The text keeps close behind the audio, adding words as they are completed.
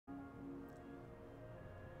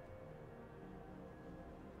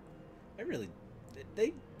I really,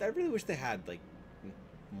 I really wish they had like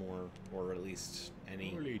more, or at least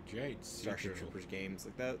any Holy Jade Starship Troopers games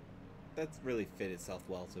like that. That's really fit itself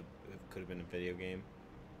well to it could have been a video game.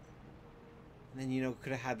 And then, you know,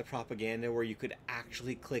 could have had the propaganda where you could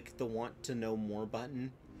actually click the want to know more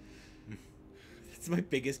button. It's my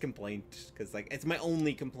biggest complaint, because like it's my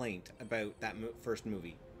only complaint about that first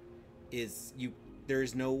movie is there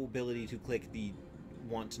is no ability to click the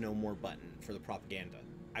want to know more button for the propaganda.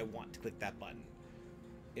 I want to click that button.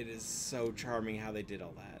 It is so charming how they did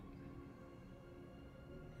all that.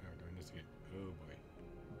 Oh, do I need to get... Oh, boy.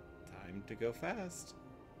 Time to go fast.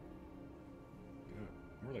 Yeah,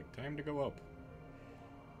 more like time to go up.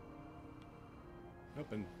 Up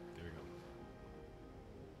and... There we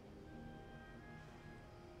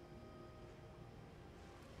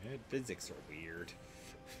go. Physics are weird. I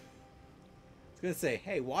was gonna say,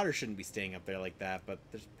 hey, water shouldn't be staying up there like that, but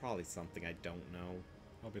there's probably something I don't know.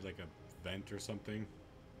 Probably like a vent or something.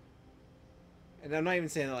 And I'm not even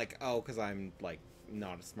saying that like, oh, because I'm like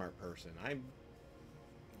not a smart person.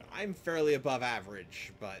 I'm fairly above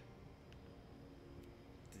average, but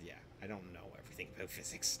yeah, I don't know everything about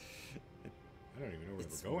physics. I don't even know where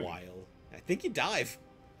It's we're going. wild. I think you dive.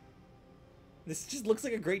 This just looks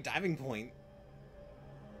like a great diving point.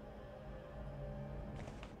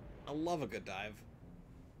 I love a good dive.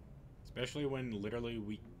 Especially when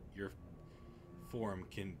literally your form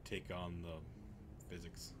can take on the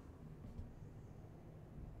physics.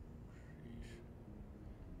 Sheesh.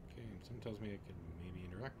 Okay, something tells me I could maybe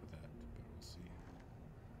interact with that, but we'll see.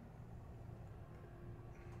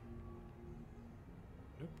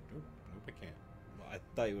 Nope, nope, nope, I can't. Well, I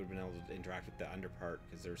thought you would have been able to interact with the under part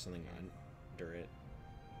because there was something under it.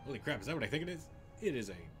 Holy crap, is that what I think it is?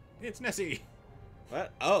 It's Nessie!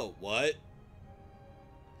 What? Oh, what?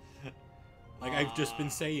 Like I've just been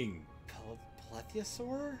saying.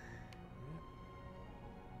 Plesiosaur?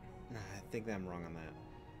 Nah, I think I'm wrong on that.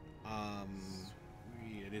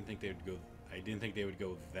 Sweet. I didn't think they would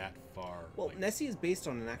go that far. Well, like, Nessie is based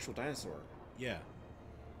on an actual dinosaur. yeah.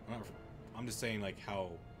 I'm just saying like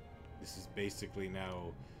how this is basically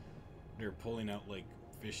now they're pulling out like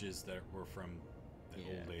fishes that were from the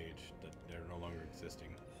old age that they're no longer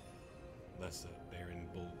existing. Unless they're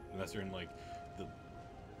in like the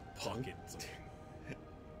pockets of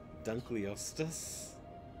Dunkleostus?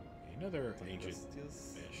 another ancient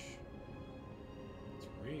fish. It's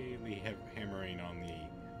really hammering on the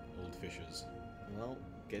old fishes. Well,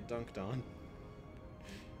 get dunked on.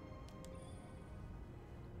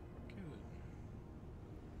 Good.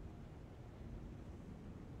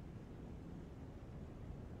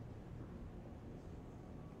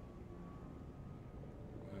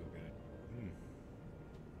 Oh, good.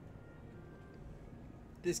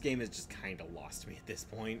 This game has just kind of lost me at this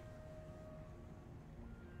point.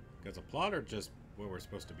 Because a plot or just what we're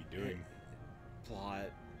supposed to be doing?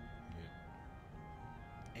 Plot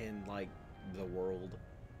Yeah. and, like, the world.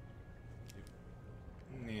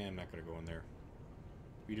 Nah, I'm not going to go in there.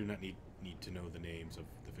 We do not need to know the names of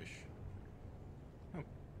the fish. Oh.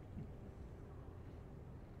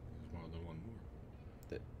 There's more than one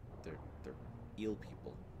more. They're eel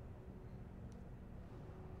people.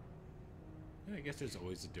 Yeah, I guess there's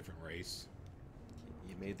always a different race.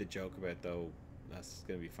 You made the joke about, though, us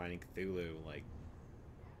gonna be finding Cthulhu, like,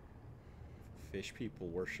 fish people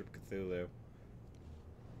worship Cthulhu.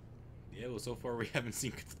 Yeah, well, so far we haven't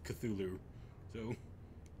seen Cthulhu, so...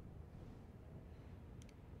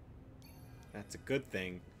 That's a good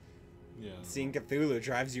thing. Yeah. Seeing Cthulhu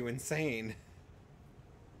drives you insane.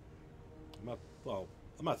 I'm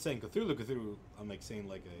not saying Cthulhu. I'm like saying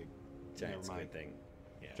like a Giant squid thing.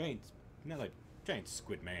 Yeah. Not like giant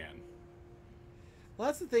squid man. Well,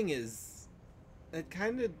 that's the thing is,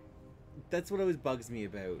 that's what always bugs me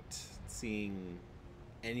about seeing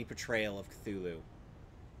any portrayal of Cthulhu.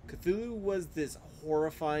 Cthulhu was this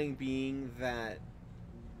horrifying being that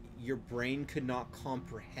your brain could not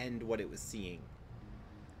comprehend what it was seeing.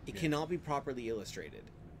 It cannot be properly illustrated.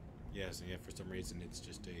 Yes, and yet for some reason it's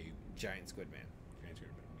just a Giant squid man. giant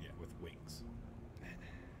squid man. Yeah, with wings and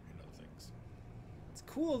other things. It's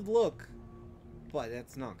cool to look, but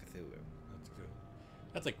that's not Cthulhu. That's good.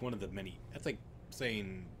 That's like one of the many. That's like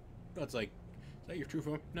saying, that's like, is that your true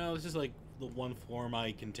form? No, this is like the one form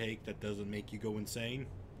I can take that doesn't make you go insane.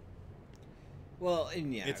 Well,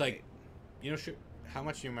 and yeah, It's like, you know, how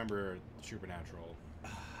much do you remember Supernatural?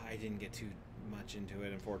 I didn't get too much into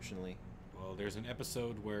it, unfortunately. Well, there's an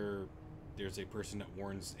episode where there's a person that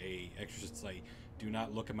warns a exorcist, like, do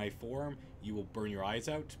not look at my form, you will burn your eyes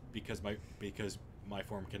out because my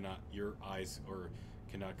form cannot, your eyes or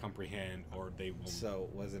cannot comprehend, or they will. So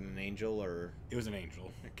was it an angel or? It was an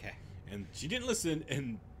angel. Okay. And she didn't listen,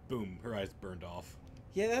 and boom, her eyes burned off.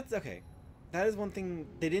 Yeah, that's okay. That is one thing.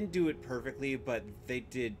 They didn't do it perfectly, but they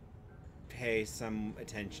did pay some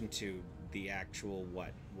attention to the actual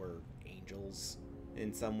what were angels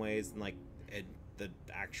in some ways, and like the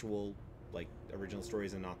actual like original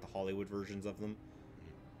stories and not the Hollywood versions of them.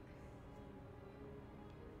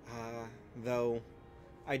 Though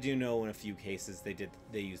I do know in a few cases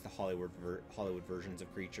they used the Hollywood versions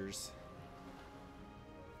of creatures.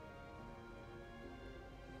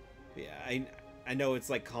 Yeah, I know it's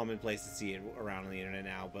like commonplace to see it around on the internet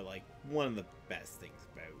now, but like one of the best things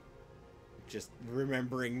about just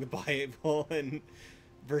remembering the Bible and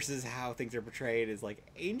versus how things are portrayed is like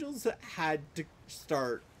angels had to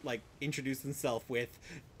start like introduce themselves with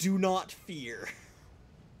 "do not fear,"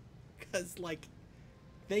 because like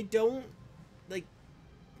they don't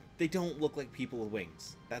look like people with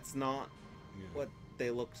wings. That's not what they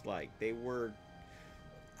looked like. They were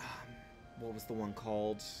what was the one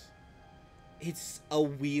called? It's a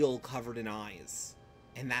wheel covered in eyes,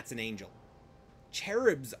 and that's an angel.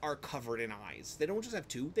 Cherubs are covered in eyes. They don't just have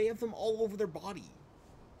two, they have them all over their body.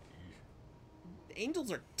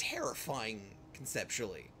 Angels are terrifying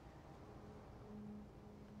conceptually.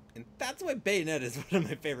 And that's why Bayonetta is one of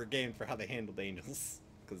my favorite games for how they handled angels.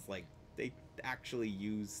 Because, like, they actually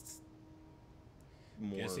used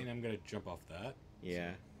more... Guessing I'm gonna jump off that.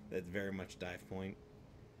 Yeah, that's very much dive point.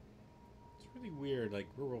 It's really weird, like,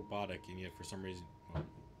 we're robotic, and yet for some reason...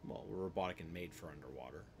 Well, we're robotic and made for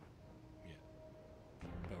underwater. Yeah.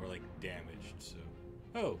 But we're, like, damaged, so...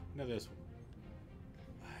 Oh, now this one.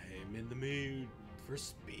 I'm in the mood for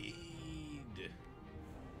speed.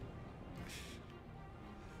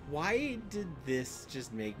 Why did this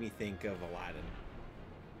just make me think of Aladdin?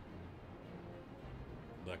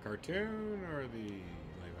 The cartoon or the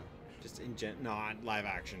live action? Just in not live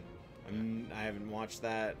action. I haven't watched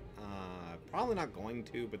that. Probably not going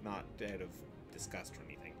to, but not out of disgust or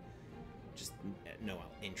anything. Just no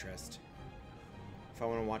interest. If I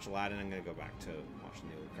want to watch Aladdin, I'm gonna go back to watching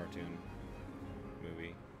the old cartoon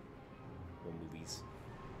movie. Well, movies.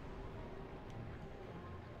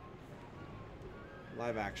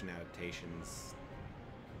 Live action adaptations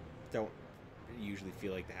don't usually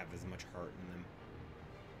feel like they have as much heart in them.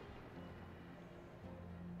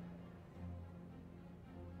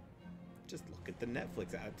 Just look at the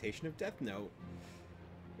Netflix adaptation of Death Note.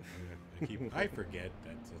 I forget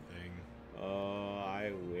that's a thing. Oh,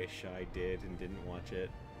 I wish I did and didn't watch it.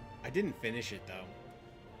 I didn't finish it though.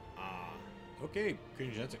 Okay,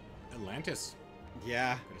 Atlantis.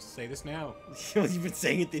 Yeah. I'm gonna say this now. You've been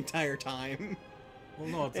saying it the entire time. Well,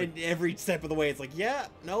 no, it's and like... every step of the way, it's like, yeah,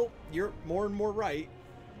 no, you're more and more right.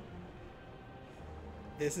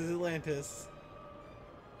 This is Atlantis.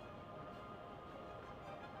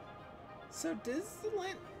 So does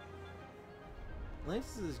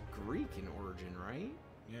Atlantis is Greek in origin, right?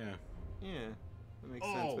 Yeah. Yeah, that makes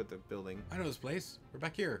sense with the building. I know this place. We're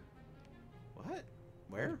back here. What?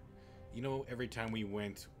 Where? You know, every time we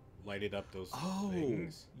went, lighted up those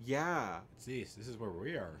things. Yeah. It's this. This is where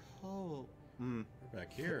we are. Oh. We're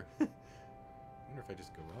back here. I wonder if I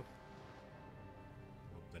just go up.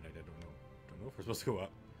 Oh, then I don't know if we're supposed to go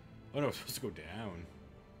up. Oh no, we're supposed to go down.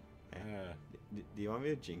 Do you want me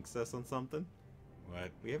to jinx us on something?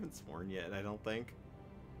 What? We haven't sworn yet, I don't think.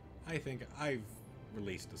 I think I've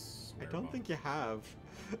released a swear I don't bomb. think you have.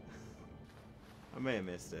 I may have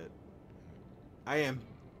missed it. I am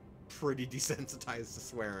pretty desensitized to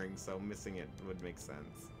swearing, so missing it would make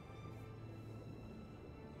sense.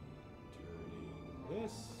 Turning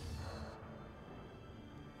this.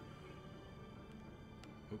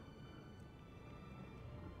 Oh.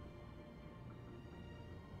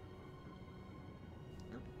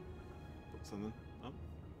 Something up?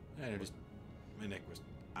 I just my neck was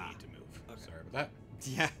need to move. Okay. Sorry about that.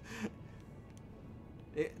 Yeah.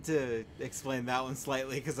 To explain that one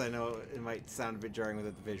slightly, because I know it might sound a bit jarring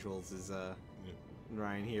with the visuals, is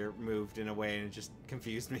Ryan here moved in a way and it just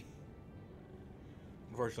confused me.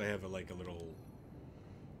 Unfortunately, I have a little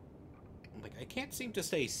I can't seem to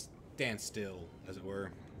stand still, as it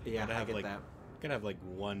were. Yeah, gotta have, I get that. Gotta have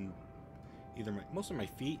one, either most of my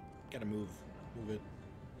feet. Gotta move it.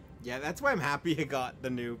 Yeah, that's why I'm happy I got the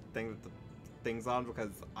new thing with the things on,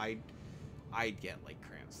 because I'd get like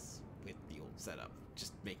cramps with the old setup,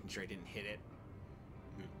 just making sure I didn't hit it.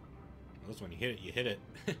 Most when you hit it.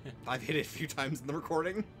 I've hit it a few times in the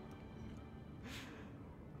recording.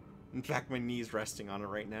 In fact, my knee's resting on it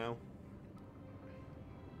right now.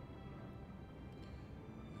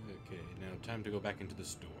 Okay, now time to go back into the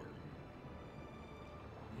store.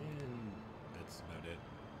 And that's about it.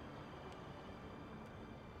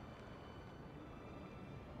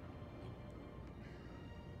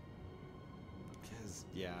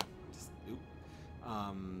 yeah, just oop.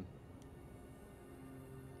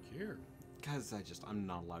 Here. Because I'm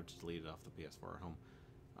not allowed to delete it off the PS4 at home.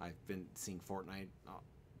 I've been seeing Fortnite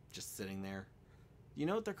just sitting there. You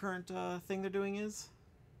know what their current thing they're doing is?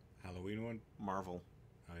 Halloween one? Marvel.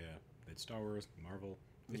 Oh, yeah. It's Star Wars, Marvel.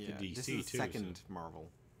 It's Yeah, the DC, this is too. second So. Marvel.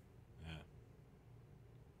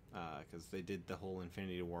 Yeah. Because they did the whole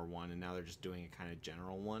Infinity War one, and now they're just doing a kind of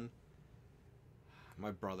general one.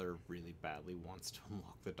 My brother really badly wants to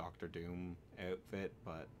unlock the Doctor Doom outfit,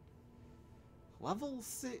 but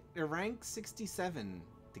rank 67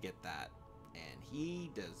 to get that, and he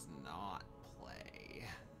does not play.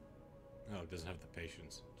 Oh, it doesn't have the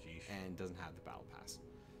patience. Jeez. And doesn't have the battle pass.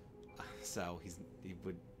 So he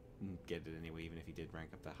would get it anyway, even if he did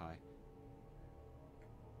rank up that high.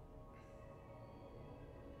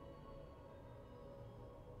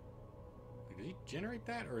 Did he generate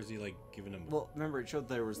that, or is he like giving him? Well, remember it showed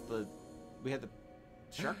we had the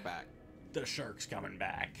shark back. The shark's coming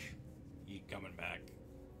back. He coming back.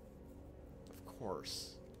 Of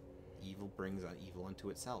course, evil brings on evil unto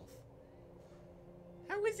itself.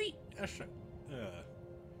 How is he a shark?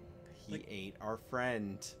 He ate our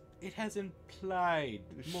friend. It has implied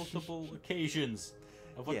multiple occasions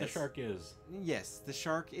of what the shark is. Yes, the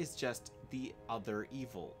shark is just the other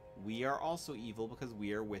evil. We are also evil because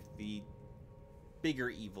we are with the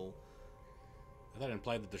bigger evil. I thought it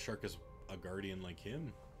implied that the shark is a guardian like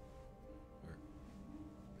him. Or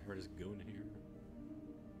where does it go in here?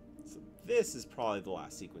 So this is probably the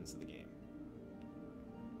last sequence of the game.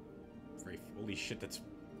 Holy shit, that's...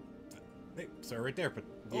 Hey, sorry, right there, but...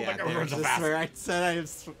 Oh Yeah, my god, we're going so fast! Where I said I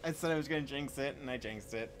was going to jinx it, and I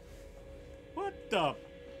jinxed it. What the...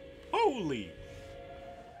 Holy...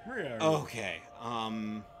 Where are you? Okay,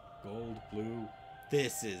 Gold, blue...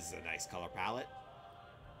 This is a nice color palette.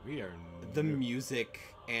 We are... The music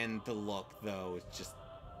and the look, though, is just...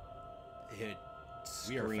 It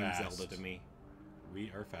screams Zelda to me.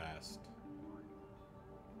 We are fast.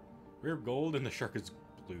 We're gold and the shark is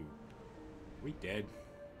blue. We dead.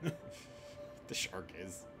 The shark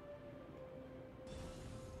is.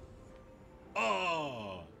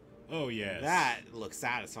 Oh! Oh, yes. That looks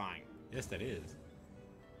satisfying. Yes, that is.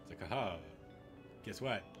 It's like, aha. Guess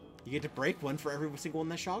what? You get to break one for every single one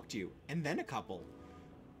that shocked you. And then a couple.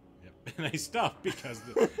 Yep. And I stopped because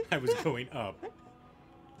I was going up.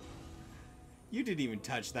 You didn't even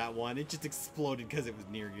touch that one. It just exploded because it was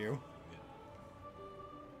near you. Yeah.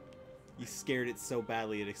 You scared it so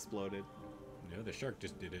badly it exploded. No, the shark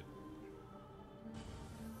just did it.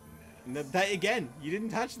 And that again, you didn't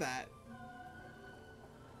touch that.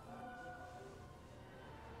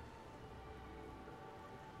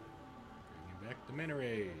 Bringing back the manta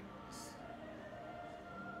rays.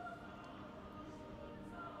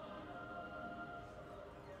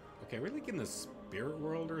 Okay, we're like in the spirit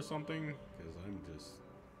world or something, because I'm just...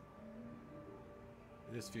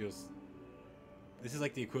 This feels... This is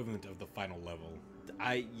like the equivalent of the final level.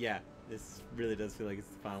 Yeah, this really does feel like it's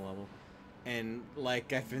the final level. And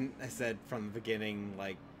like I said from the beginning,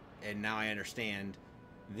 like, and now I understand,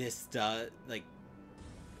 this does, like,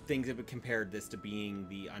 things have compared this to being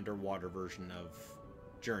the underwater version of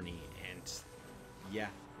Journey, and yeah,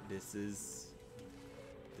 this is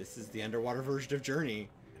the underwater version of Journey.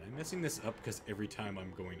 And I'm messing this up because every time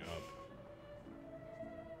I'm going up.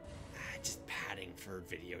 Just padding for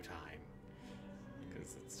video time,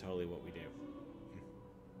 because it's totally what we do.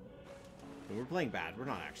 When we're playing bad, we're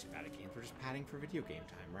not actually bad at games. We're just padding for video game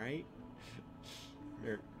time, right?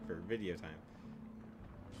 Or for video time.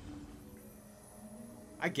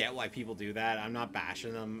 I get why people do that. I'm not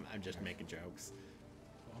bashing them. I'm just making jokes.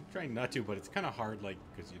 Well, I'm trying not to, but it's kind of hard, like,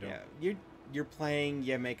 because you don't... Yeah, you're playing,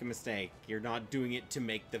 you make a mistake. You're not doing it to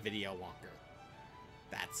make the video longer.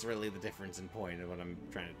 That's really the difference in point of what I'm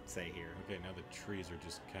trying to say here. Okay, now the trees are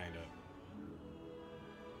just kind of...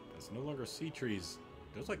 It's no longer sea trees.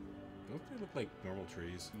 Don't they look like normal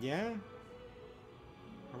trees? Yeah.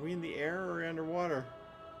 Are we in the air or underwater?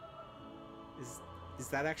 Is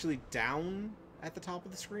that actually down at the top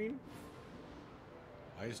of the screen?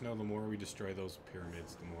 I just know the more we destroy those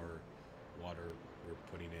pyramids, the more water we're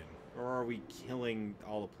putting in. Or are we killing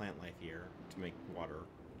all the plant life here to make water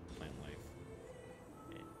plant life?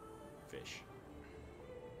 And fish.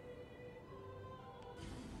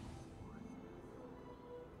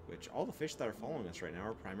 Which, all the fish that are following us right now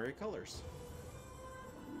are primary colors.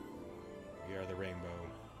 We are the rainbow.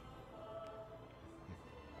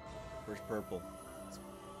 Where's purple?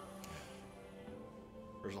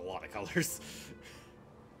 There's a lot of colors.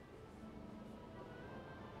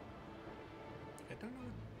 I don't know.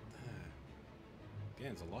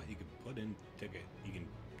 Again, it's a lot you can put in to get. You can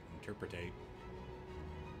interpretate.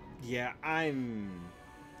 Yeah,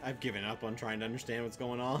 I've given up on trying to understand what's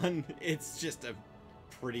going on. It's just a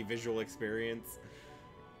pretty visual experience.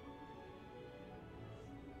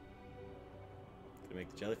 Gonna make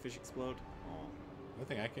the jellyfish explode? Oh. One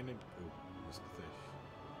thing I can... Oh, where's the fish?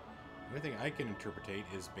 The only thing I can interpretate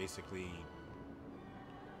is basically...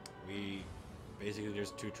 Basically,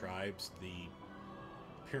 there's two tribes. The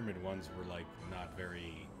pyramid ones were, like, not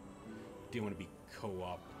very... Didn't want to be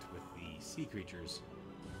co-opted with the sea creatures.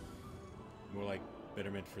 More like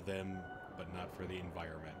betterment for them, but not for the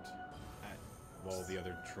environment. While the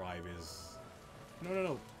other tribe is...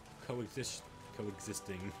 No.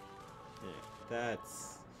 Coexisting. Yeah,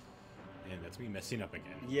 that's... And that's me messing up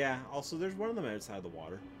again. Yeah, also there's one of them outside of the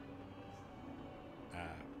water.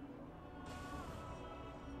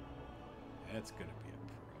 That's gonna be a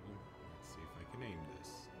problem. Let's see if I can aim this.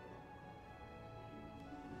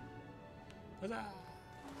 Huzzah!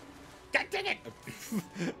 God dang it!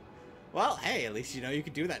 Well, hey, at least you know you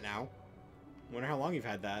can do that now. Wonder how long you've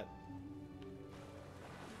had that.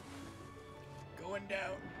 Going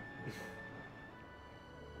down.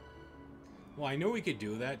 Well, I know we could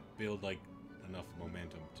do that. Build, like, enough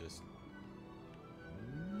momentum. Just...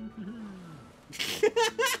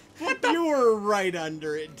 What the? You were right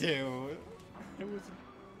under it, too. It was...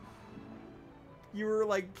 You were,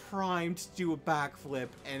 like, primed to do a backflip,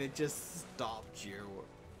 and it just stopped you.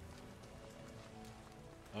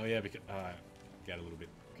 Oh, yeah, because... got a little bit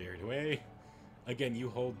carried away. Again, you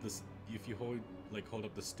hold this... If you hold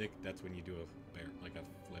up the stick, that's when you do a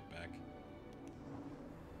flip back.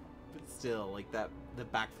 But still, like, the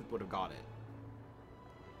backflip would have got it.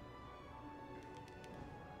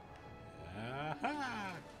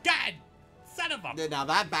 Aha! God! Son of a... Now,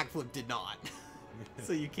 that backflip did not.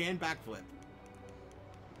 So you can backflip.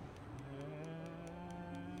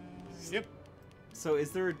 Yep. So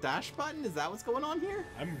is there a dash button? Is that what's going on here?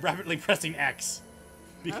 I'm rapidly pressing X.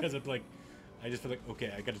 Because of, like... I just feel like,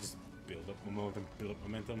 okay, I gotta just build up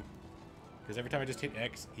momentum. Because every time I just hit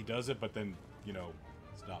X, he does it, but then, you know,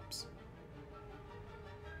 stops.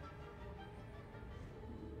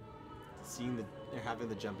 Seeing having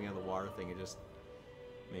the jumping out of the water thing, it just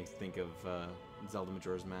makes me think of Zelda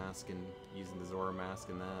Majora's Mask and using the Zora mask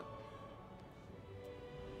in that.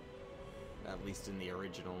 At least in the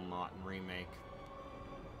original, not in remake.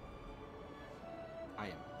 I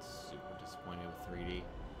am super disappointed with 3D.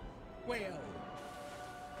 Well,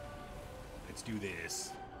 let's do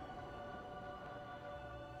this.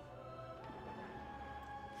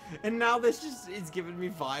 And now this just is giving me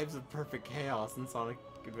vibes of Perfect Chaos in Sonic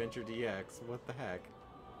Adventure DX. What the heck?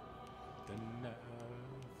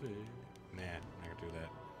 Man, I can do that.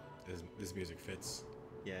 This music fits.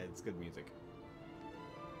 Yeah, it's good music.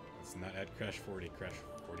 It's not at Crash 40. Crash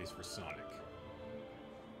 40 is for Sonic.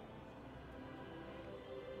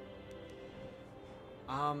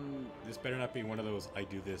 This better not be one of those I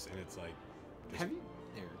do this and it's like...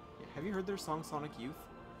 Have you heard their song Sonic Youth?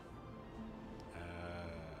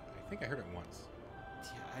 I think I heard it once.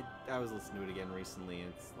 Yeah, I was listening to it again recently,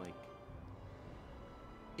 and it's like...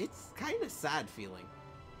 It's kind of sad feeling.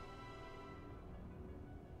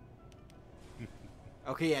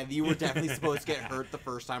 Okay, yeah, you were definitely supposed to get hurt the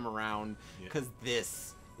first time around, because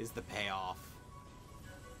this is the payoff.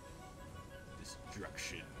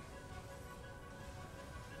 Destruction.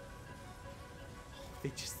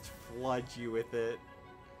 They just flood you with it.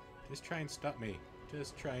 Just try and stop me.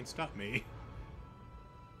 Just try and stop me.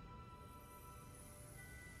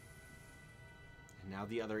 And now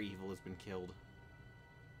the other evil has been killed.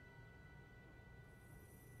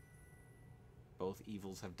 Both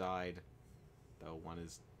evils have died. Though one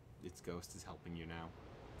is... its ghost is helping you now.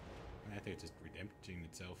 I think it's just redempting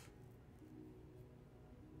itself.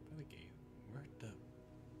 By the game. Where the...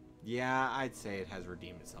 Yeah, I'd say it has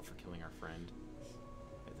redeemed itself for killing our friend.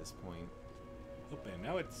 At this point. And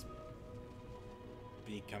now it's...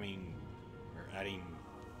 becoming... We're adding...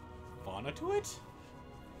 fauna to it?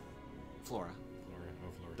 Flora.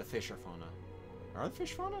 Flora. The fish are fauna. Are the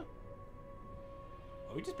fish fauna?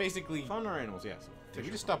 Oh, we just basically... Fauna are animals, yes. Did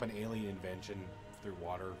we just stop an alien invention through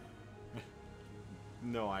water?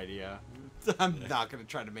 No idea. I'm not going to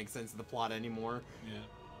try to make sense of the plot anymore.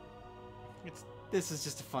 Yeah. This is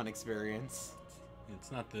just a fun experience.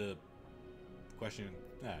 It's not the question...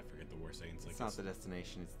 I forget the war sayings. It's not the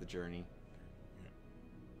destination, it's the journey. Yeah.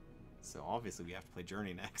 So obviously we have to play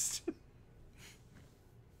Journey next.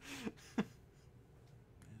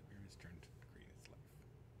 Pyramid's turned green its life.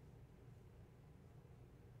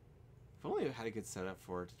 If only I had a good setup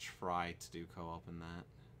for it to try to do co-op in that.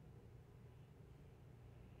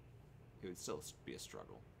 It would still be a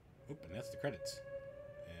struggle. Oop, and that's the credits.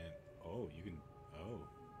 And, oh, you can... Oh.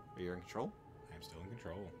 Are you in control? I'm still in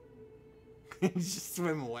control. Just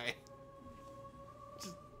swim away.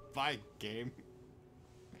 Just bye, game.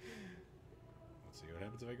 Let's see what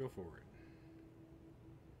happens if I go forward.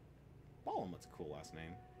 Ballum, what's a cool last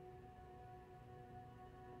name?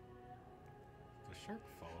 Is the shark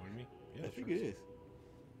following me? Yeah, I think it is.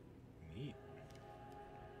 Neat.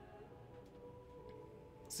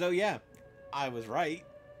 So yeah, I was right.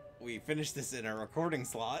 We finished this in a recording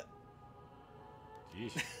slot.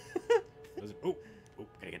 Jeez. Oh,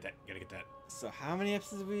 gotta get that. So how many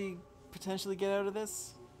episodes did we potentially get out of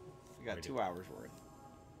this? We got Right. 2 hours worth.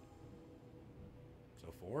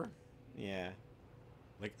 So 4? Yeah.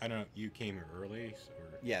 Like, I don't know, you came here early,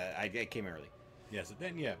 or... Yeah, I came early. Yeah, so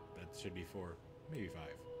then, yeah, that should be 4, maybe 5.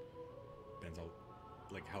 Depends on,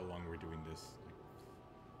 like, how long we're doing this.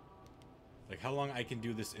 Like, how long I can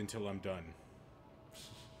do this until I'm done.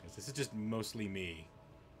 Because this is just mostly me.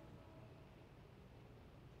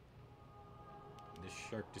 This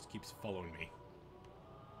shark just keeps following me.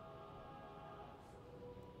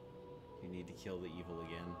 You need to kill the evil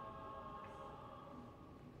again.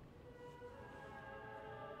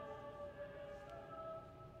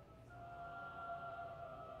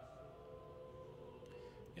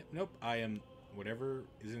 Yeah, nope, I am... Whatever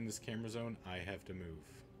is in this camera zone, I have to move.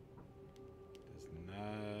 Does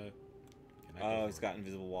not... Oh, it's got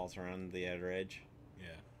invisible walls around the outer edge.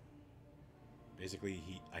 Yeah.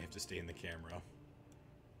 Basically, I have to stay in the camera.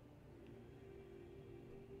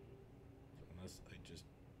 Unless I just...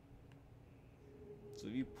 So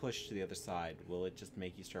if you push to the other side, will it just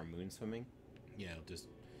make you start moon swimming? Yeah, it'll just...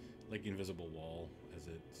 Like invisible wall, as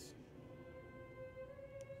it's...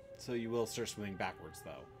 So you will start swimming backwards,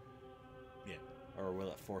 though? Yeah. Or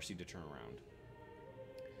will it force you to turn around?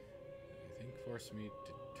 I think force me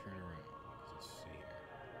to turn around. Let's see here.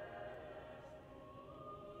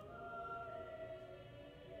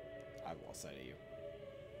 I will sight at you.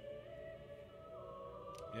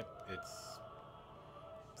 Yep, it's...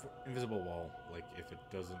 invisible wall. Like, if it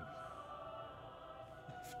doesn't... I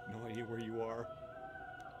have no idea where you are.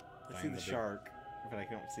 I see Find the the big- shark, but I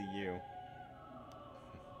don't see you.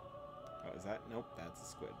 Oh, is that? Nope, that's a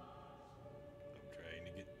squid. I'm trying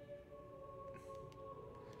to get...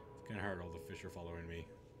 It's kind of hard, all the fish are following me.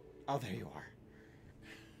 Oh, there you are.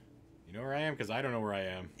 You know where I am? Because I don't know where I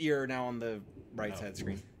am. You're now on the right No. side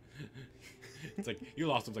screen. It's like, you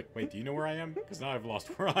lost. I was like, wait, do you know where I am? Because now I've lost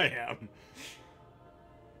where I am.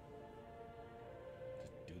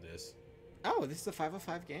 Just do this. Oh, this is a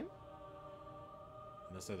 505 game?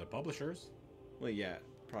 Unless they're the publishers. Well, yeah,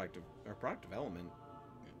 product development.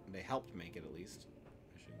 They helped make it at least.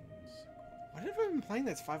 Missions. What have I been playing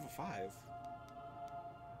that's 505?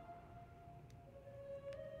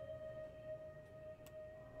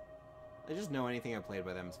 I just know anything I played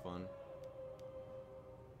by them is fun.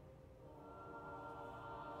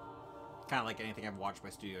 Kind of like anything I've watched by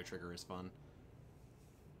Studio Trigger is fun.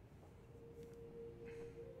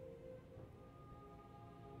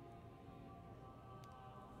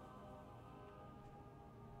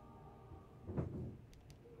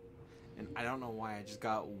 And I don't know why I just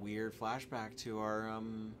got weird flashback to our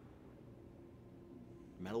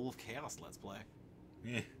Metal Wolf Chaos Let's Play.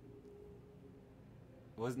 Yeah.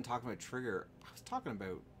 I wasn't talking about Trigger. I was talking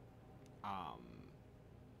about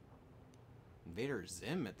Invader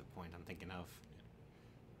Zim at the point I'm thinking of.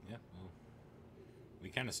 Yeah, well, we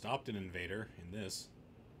kind of stopped an invader in this.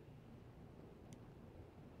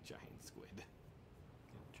 Giant squid.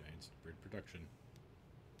 Giant squid production.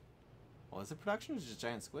 Well, is it production or is it just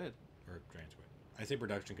giant squid? Or giant squid. I say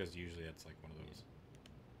production because usually that's like one of those.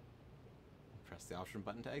 Press the option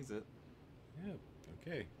button to exit. Yeah,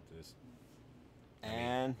 okay. This.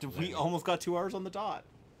 And let we me- almost got 2 hours on the dot.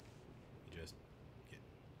 You just get...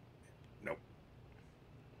 Nope.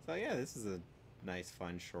 So yeah, this is a nice,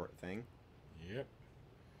 fun, short thing. Yep.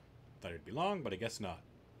 Thought it'd be long, but I guess not.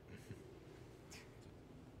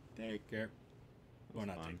 Take care. Well,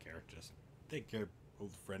 not fun. take care, just take care,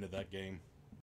 old friend of that game.